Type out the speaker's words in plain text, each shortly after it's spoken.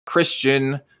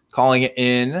Christian calling it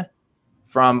in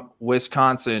from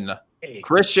Wisconsin. Hey.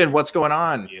 Christian, what's going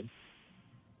on?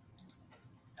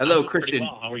 Hello, Christian.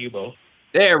 Well. How are you both?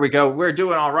 There we go. We're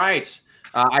doing all right.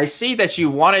 I see that you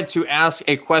wanted to ask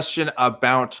a question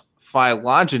about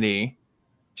phylogeny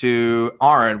to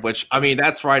Aron, which, I mean,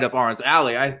 that's right up Aron's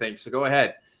alley, I think. So go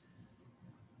ahead.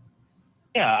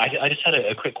 Yeah, I just had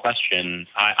a quick question.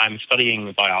 I'm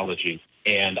studying biology,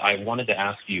 and I wanted to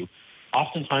ask you,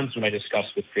 oftentimes when I discuss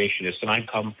with creationists, and I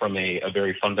come from a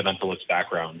very fundamentalist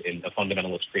background in a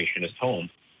fundamentalist creationist home,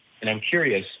 and I'm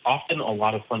curious, often a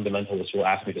lot of fundamentalists will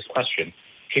ask me this question: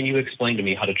 can you explain to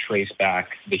me how to trace back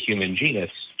the human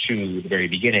genus to the very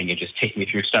beginning and just take me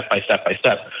through step by step by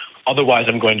step? Otherwise,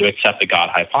 I'm going to accept the God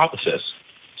hypothesis.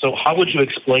 So how would you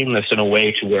explain this in a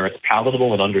way to where it's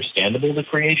palatable and understandable to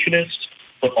creationists,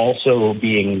 but also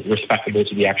being respectable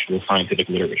to the actual scientific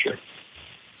literature?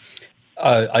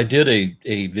 I did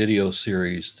a video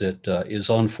series that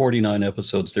is on 49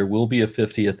 episodes. There will be a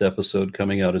 50th episode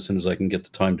coming out as soon as I can get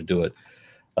the time to do it.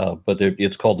 But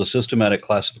it's called The Systematic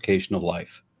Classification of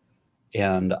Life.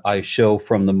 And I show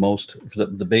from the most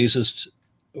basal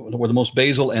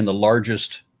and the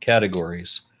largest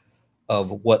categories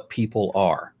of what people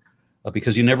are.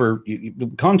 Because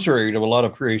contrary to a lot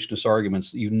of creationist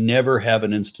arguments, you never have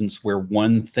an instance where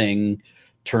one thing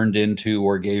turned into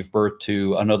or gave birth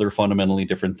to another fundamentally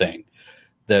different thing.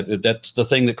 That's the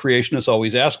thing that creationists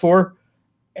always ask for.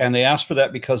 And they ask for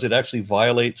that because it actually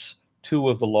violates two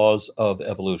of the laws of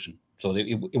evolution. So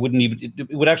it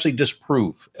would actually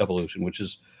disprove evolution, which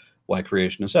is why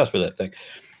creationists ask for that thing.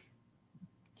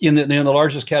 In the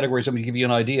largest categories, I'm going to give you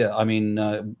an idea. I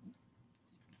mean,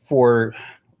 for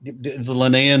the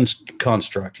Linnaean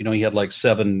construct, you had like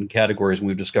 7 categories, and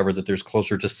we've discovered that there's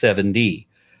closer to 70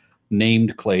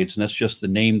 named clades, and that's just the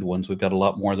named ones. We've got a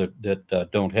lot more that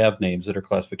don't have names, that are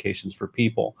classifications for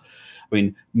people. I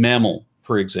mean, mammal,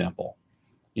 for example.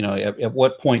 At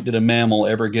what point did a mammal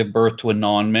ever give birth to a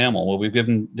non-mammal? Well, we've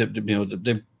given,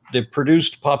 they've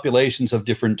produced populations of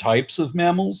different types of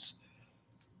mammals,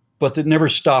 but they never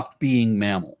stopped being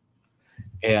mammal.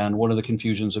 And one of the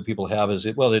confusions that people have is,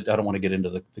 I don't want to get into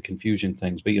the confusion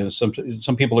things, but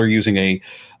some people are using a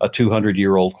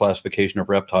 200-year-old classification of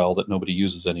reptile that nobody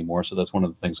uses anymore. So that's one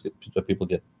of the things that people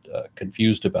get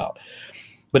confused about.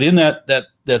 But in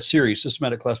that series,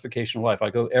 Systematic Classification of Life,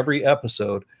 I go every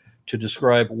episode to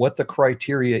describe what the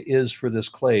criteria is for this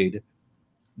clade.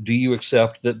 Do you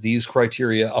accept that these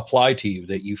criteria apply to you,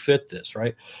 that you fit this,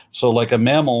 right? So like a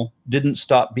mammal didn't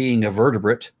stop being a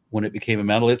vertebrate when it became a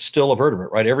mammal. It's still a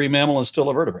vertebrate, right? Every mammal is still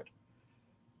a vertebrate.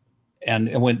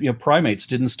 And when primates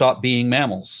didn't stop being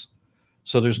mammals.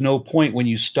 So there's no point when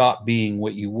you stop being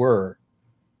what you were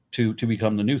to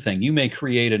become the new thing. You may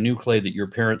create a new clade that your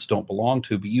parents don't belong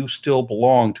to, but you still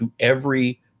belong to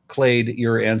every clade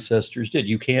your ancestors did.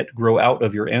 You can't grow out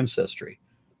of your ancestry.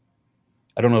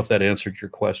 I don't know if that answered your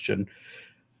question.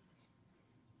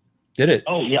 Did it?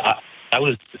 Oh yeah,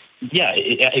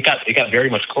 it got very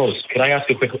much close. Could I ask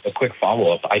a quick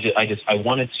follow up? I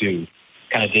wanted to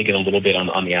kind of dig in a little bit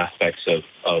on the aspects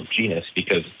of genus,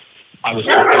 because I was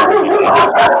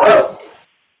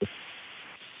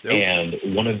and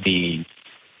one of the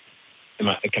am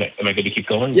I good to keep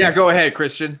going? Yeah, go ahead,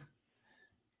 Christian.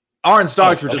 Aron's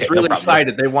dogs were just really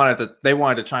excited. They wanted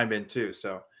to chime in too.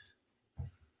 So.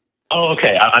 Oh,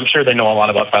 okay. I'm sure they know a lot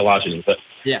about phylogeny, but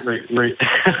yeah.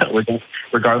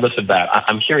 Regardless of that,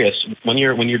 I'm curious, when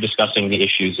you're discussing the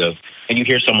issues of, and you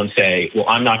hear someone say, "Well,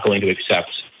 I'm not going to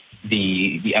accept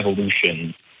the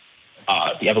evolution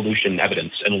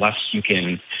evidence unless you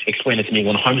can explain it to me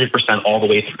 100% all the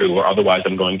way through, or otherwise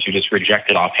I'm going to just reject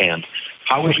it offhand."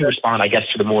 How would you respond, I guess,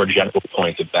 to the more general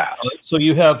point of that? So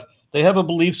they have a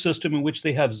belief system in which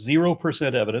they have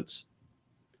 0% evidence,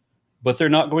 but they're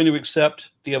not going to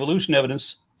accept the evolution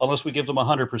evidence unless we give them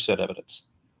 100% evidence.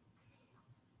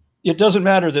 It doesn't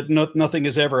matter that nothing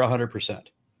is ever 100%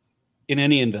 in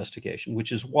any investigation,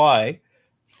 which is why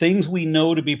things we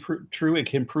know to be true and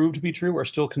can prove to be true are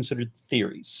still considered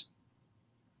theories.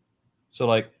 So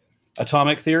like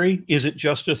atomic theory, is it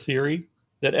just a theory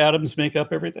that atoms make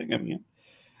up everything? I mean,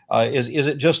 is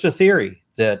it just a theory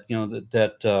that,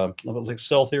 like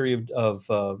cell theory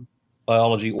of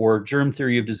biology or germ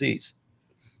theory of disease?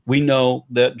 We know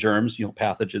that germs,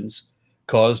 pathogens,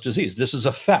 cause disease. This is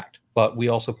a fact, but we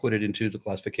also put it into the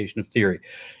classification of theory.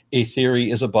 A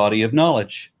theory is a body of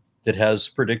knowledge that has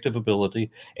predictive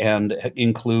ability and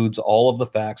includes all of the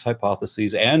facts,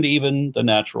 hypotheses, and even the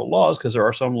natural laws, because there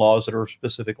are some laws that are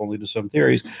specific only to some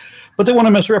theories, but they want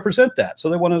to misrepresent that. So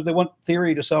they want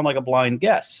theory to sound like a blind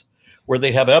guess, where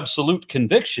they have absolute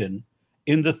conviction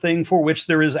in the thing for which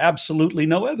there is absolutely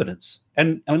no evidence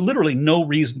and literally no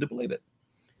reason to believe it.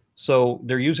 So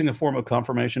they're using a form of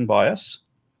confirmation bias.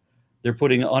 They're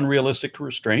putting unrealistic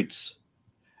restraints,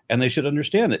 and they should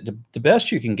understand that the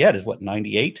best you can get is what,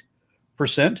 98%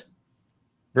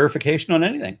 verification on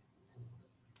anything.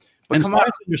 But and come on,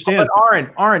 understand.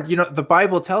 But Aron, you know, the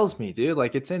Bible tells me, dude,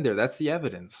 like it's in there. That's the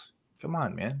evidence. Come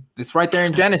on, man. It's right there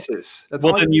in Genesis. That's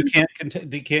well, then you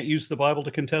can't use the Bible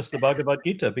to contest the Bhagavad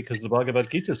Gita, because the Bhagavad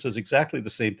Gita says exactly the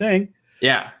same thing.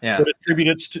 Yeah, yeah. But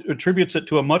attributes it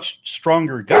to a much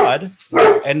stronger God,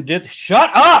 and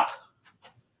shut up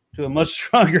to a much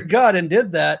stronger God, and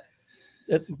did that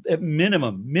at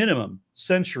minimum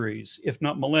centuries, if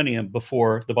not millennium,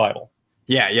 before the Bible.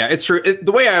 Yeah, yeah, it's true.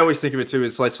 The way I always think of it too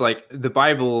is like the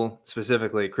Bible,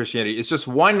 specifically Christianity, it's just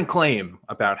one claim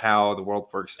about how the world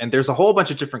works, and there's a whole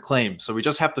bunch of different claims. So we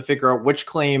just have to figure out which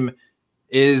claim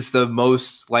is the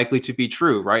most likely to be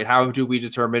true, right? How do we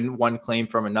determine one claim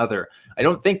from another? I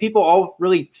don't think people all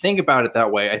really think about it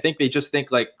that way. I think they just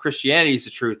think like Christianity is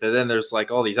the truth, and then there's like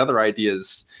all these other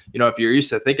ideas. You know, if you're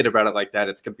used to thinking about it like that,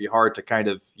 it's gonna be hard to kind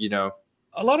of, you know,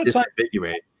 a lot of times.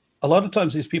 A lot of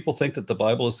times these people think that the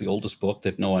Bible is the oldest book. They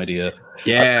have no idea.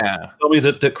 Yeah. Tell me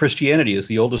that Christianity is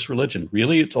the oldest religion.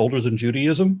 Really? It's older than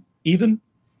Judaism even?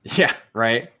 Yeah,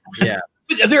 right. Yeah.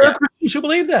 There are Christians who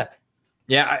believe that.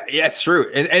 Yeah, yeah, it's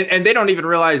true. And they don't even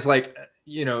realize, like,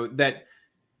 you know, that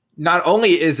not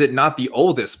only is it not the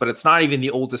oldest, but it's not even the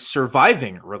oldest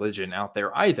surviving religion out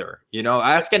there either. You know,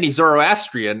 ask any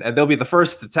Zoroastrian and they'll be the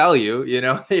first to tell you, you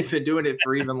know, they've been doing it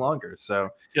for even longer. So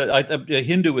yeah,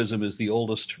 Hinduism is the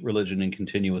oldest religion in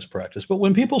continuous practice. But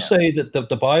when people say that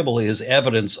the Bible is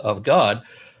evidence of God,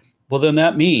 well, then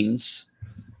that means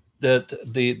that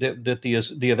the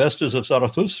Avestas of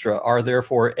Zarathustra are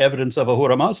therefore evidence of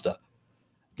Ahura Mazda.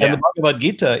 And the Bhagavad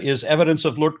Gita is evidence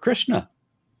of Lord Krishna.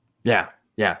 Yeah.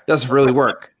 Yeah, doesn't really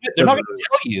work. They're not going to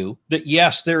tell you that,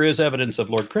 yes, there is evidence of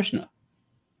Lord Krishna.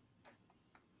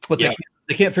 But they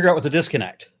can't figure out what the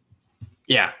disconnect.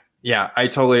 Yeah, yeah, I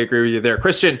totally agree with you there.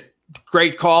 Christian,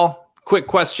 great call. Quick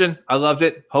question. I loved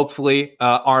it. Hopefully,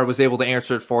 Aron was able to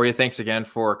answer it for you. Thanks again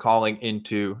for calling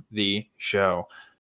into the show.